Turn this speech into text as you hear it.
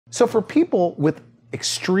So for people with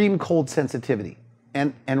extreme cold sensitivity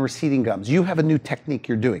and receding gums, you have a new technique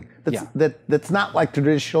you're doing that's not like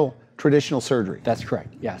traditional surgery. That's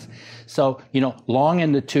correct, yes. So, long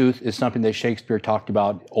in the tooth is something that Shakespeare talked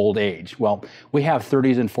about, old age. Well, we have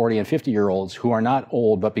 30s and 40 and 50-year-olds who are not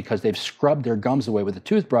old, but because they've scrubbed their gums away with a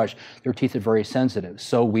toothbrush, their teeth are very sensitive.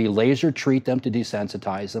 So we laser treat them to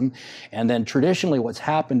desensitize them. And then traditionally what's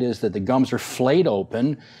happened is that the gums are flayed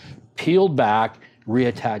open, peeled back,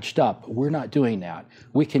 reattached up. We're not doing that.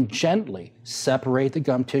 We can gently separate the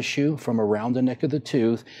gum tissue from around the neck of the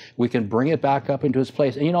tooth. We can bring it back up into its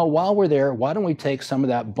place. And while we're there, why don't we take some of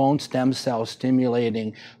that bone stem cell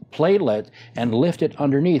stimulating platelet and lift it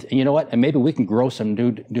underneath? And you know what? And maybe we can grow some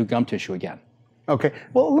new gum tissue again. Okay,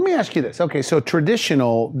 well, let me ask you this. Okay, so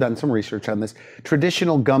done some research on this,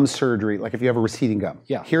 traditional gum surgery, like if you have a receding gum.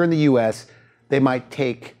 Yeah. Here in the US, they might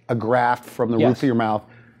take a graft from the roof of your mouth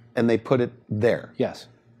and they put it there. Yes.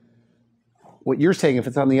 What you're saying, if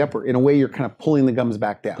it's on the upper, in a way, you're kind of pulling the gums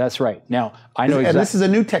back down. That's right. Now, I know exactly. And this is a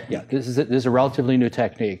new technique. Yeah, this is a relatively new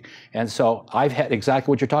technique. And so I've had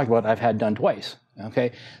exactly what you're talking about, I've had done twice.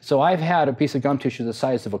 Okay? So I've had a piece of gum tissue the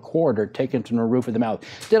size of a quarter taken from the roof of the mouth.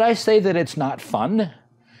 Did I say that it's not fun?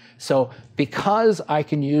 So because I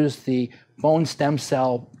can use the bone stem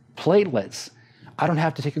cell platelets, I don't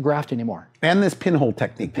have to take a graft anymore. And this pinhole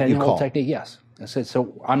technique that you call. Pinhole technique, yes.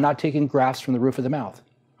 So I'm not taking grafts from the roof of the mouth.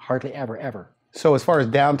 Hardly ever, ever. So as far as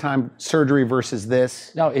downtime surgery versus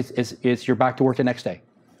this? No, it's you're back to work the next day.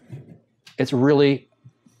 It's really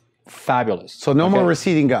fabulous. So no more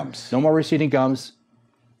receding gums? No more receding gums.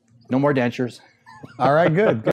 No more dentures. All right, good.